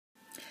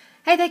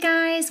Hey there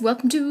guys,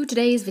 welcome to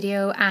today's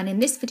video, and in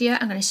this video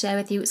I'm going to share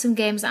with you some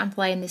games that I'm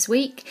playing this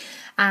week,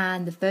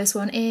 and the first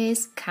one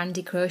is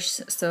Candy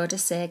Crush Soda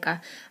Saga,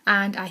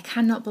 and I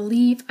cannot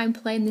believe I'm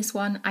playing this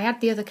one. I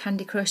had the other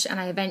Candy Crush and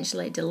I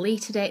eventually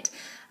deleted it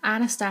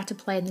and I started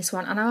playing this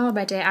one and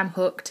already I'm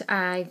hooked.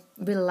 I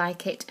really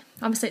like it.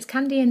 Obviously it's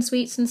candy and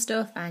sweets and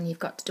stuff and you've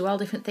got to do all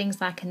different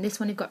things, like in this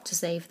one you've got to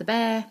save the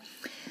bear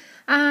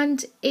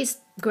and it's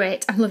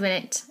great. I'm loving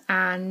it,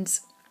 and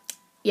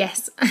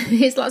yes,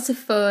 it's lots of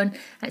fun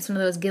and it's one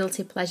of those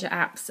guilty pleasure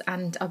apps,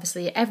 and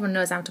obviously everyone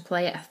knows how to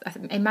play it. I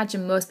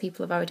imagine most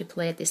people have already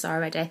played this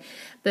already,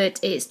 but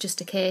it's just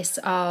a case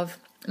of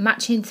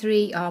matching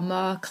 3 or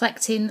more,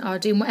 collecting or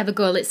doing whatever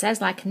goal it says,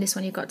 like in this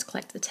one you've got to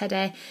collect the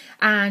teddy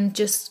and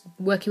just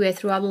work your way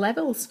through all the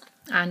levels.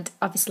 And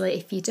obviously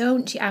if you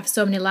don't, you have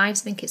so many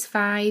lives, I think it's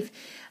 5,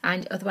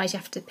 and otherwise you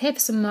have to pay for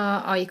some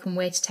more or you can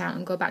wait it out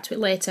and go back to it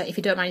later if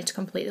you don't manage to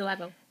complete the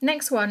level.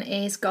 Next one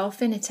is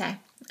GOLFINITY,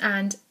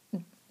 and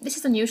this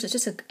is unusual. It's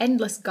just an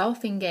endless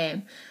golfing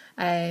game.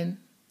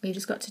 You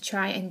just got to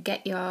try and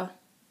get your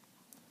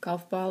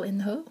golf ball in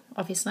the hole,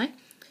 obviously.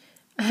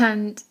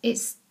 And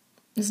there's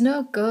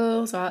no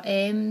goals or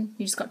aim.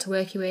 You just got to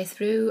work your way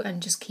through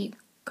and just keep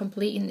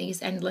completing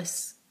these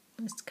endless,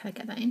 can I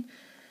get that in?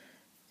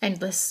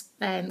 Endless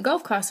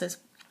golf courses.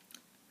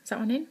 Is that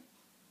one in?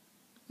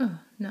 Oh,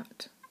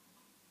 not.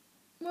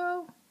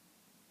 Whoa.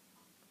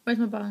 Where's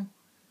my ball?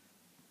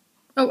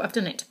 Oh, I've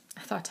done it.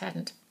 I thought I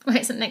hadn't. Right,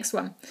 it's the next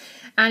one.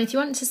 And if you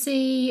want to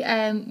see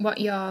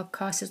what your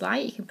course is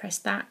like, you can press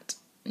that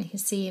and you can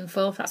see in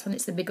full. That's when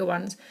it's the bigger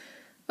ones.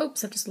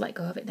 Oops, I've just let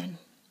go of it then.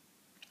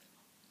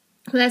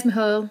 Well, there's my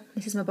hole.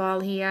 This is my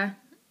ball here.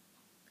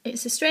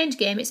 It's a strange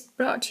game. It's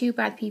brought to you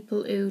by the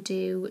people who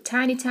do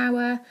Tiny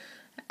Tower,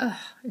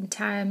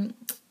 and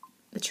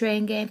the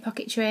train game,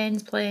 Pocket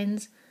Trains,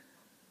 Planes.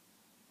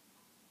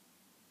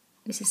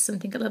 This is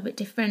something a little bit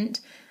different.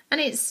 And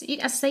it's, as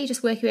I say, you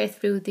just work your way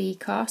through the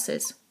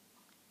courses.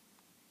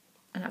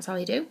 And that's all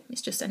you do.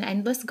 It's just an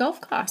endless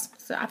golf course.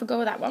 So have a go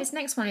with that one. This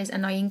next one is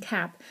Annoying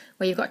Cab,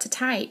 where you've got to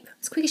type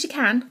as quick as you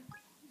can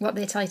what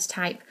they tell you to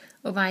type.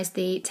 Otherwise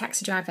the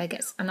taxi driver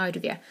gets annoyed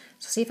with you.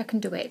 So see if I can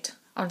do it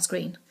on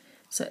screen.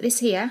 So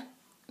this here,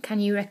 can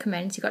you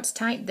recommend? You've got to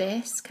type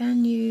this.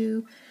 Can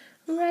you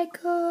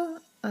recommend?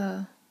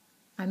 Oh,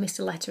 I missed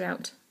a letter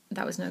out.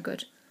 That was no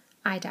good.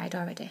 I died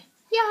already.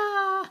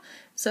 Yeah!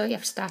 So you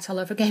have to start all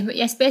over again. But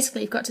yes,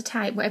 basically you've got to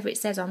type whatever it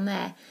says on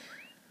there.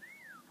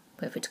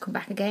 Wait for it to come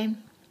back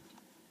again.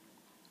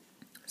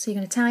 So you're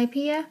going to type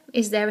here,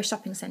 is there a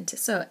shopping centre?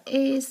 So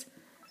is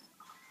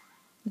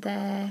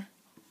there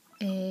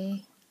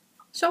a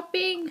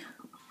shopping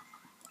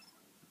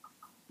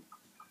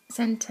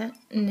centre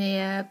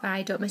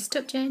nearby? Don't miss it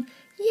up, Jane.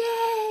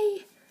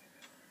 Yay!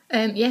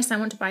 Yes, I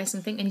want to buy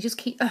something, and you just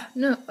keep,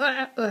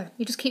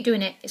 you just keep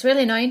doing it. It's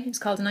really annoying. It's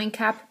called Annoying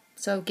Cab,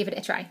 so give it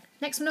a try.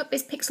 Next one up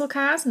is Pixel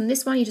Cars, and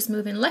this one you're just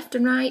moving left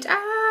and right.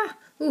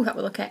 Ooh, that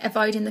will look at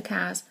avoiding the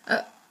cars.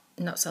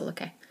 Not so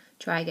lucky.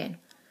 Try again.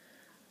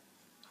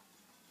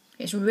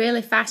 It's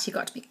really fast. You've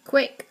got to be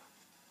quick,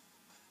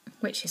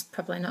 which is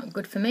probably not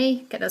good for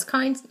me. Get those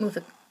coins.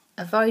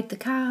 Avoid the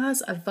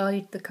cars.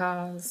 Avoid the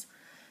cars.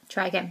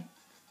 Try again.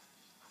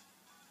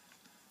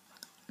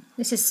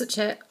 This is such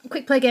a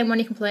quick play game, one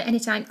you can play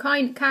anytime.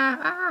 Coin,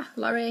 car,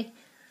 lorry.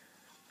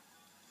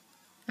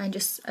 And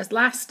just as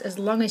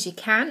long as you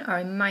can, or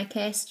in my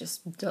case,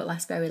 just don't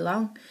last very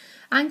long,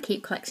 and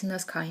keep collecting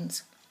those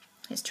coins.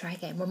 Let's try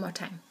again one more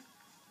time.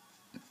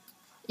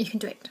 You can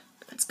do it.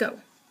 Let's go.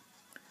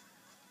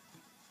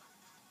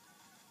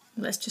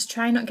 Let's just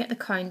try not get the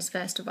coins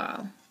first of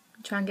all.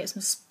 Try and get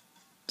some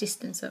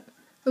distance up.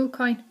 Ooh,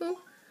 coin. Ooh.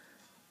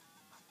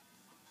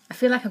 I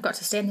feel like I've got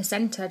to stay in the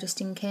centre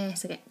just in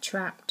case I get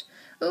trapped.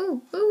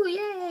 Ooh, ooh,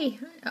 yay.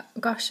 Oh,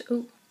 gosh,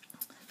 ooh.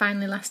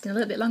 Finally lasting a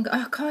little bit longer.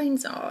 Oh,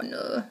 coins. Oh,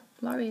 no.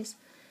 Lorries.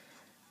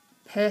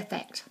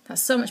 Perfect.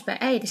 That's so much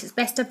better. Hey, this is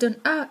best I've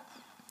done. Oh,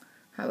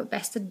 how about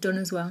best I've done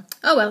as well.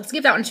 Oh, well, let's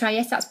give that one a try.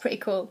 Yes, that's pretty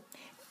cool.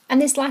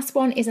 And this last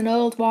one is an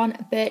old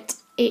one, but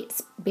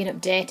it's been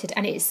updated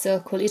and it is so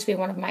cool. It used to be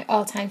one of my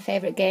all-time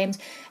favourite games,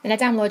 and I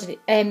downloaded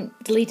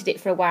it, deleted it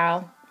for a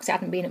while because it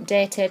hadn't been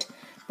updated,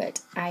 but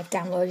I've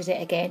downloaded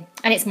it again,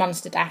 and it's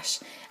Monster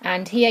Dash.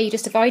 And here you're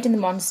just avoiding the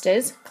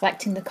monsters,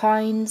 collecting the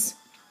coins,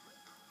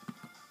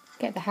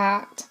 get the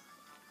heart,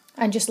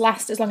 and just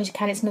last as long as you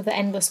can. It's another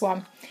endless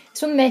one. It's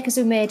from the makers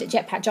who made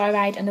Jetpack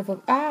Joyride,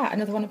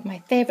 another one of my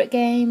favourite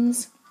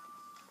games.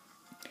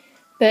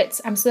 But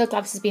I'm so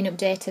glad this has been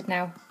updated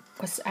now,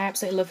 because I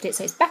absolutely loved it.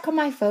 So it's back on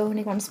my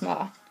phone once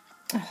more.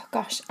 Oh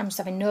gosh, I'm just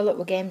having no luck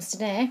with games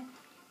today.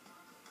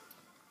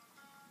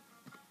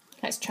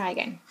 Let's try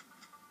again.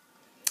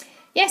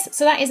 Yes,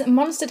 so that is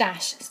Monster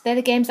Dash. So they're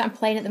the games that I'm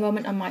playing at the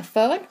moment on my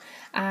phone.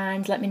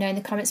 And let me know in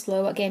the comments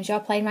below what games you're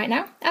playing right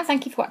now. And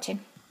thank you for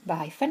watching.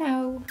 Bye for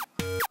now.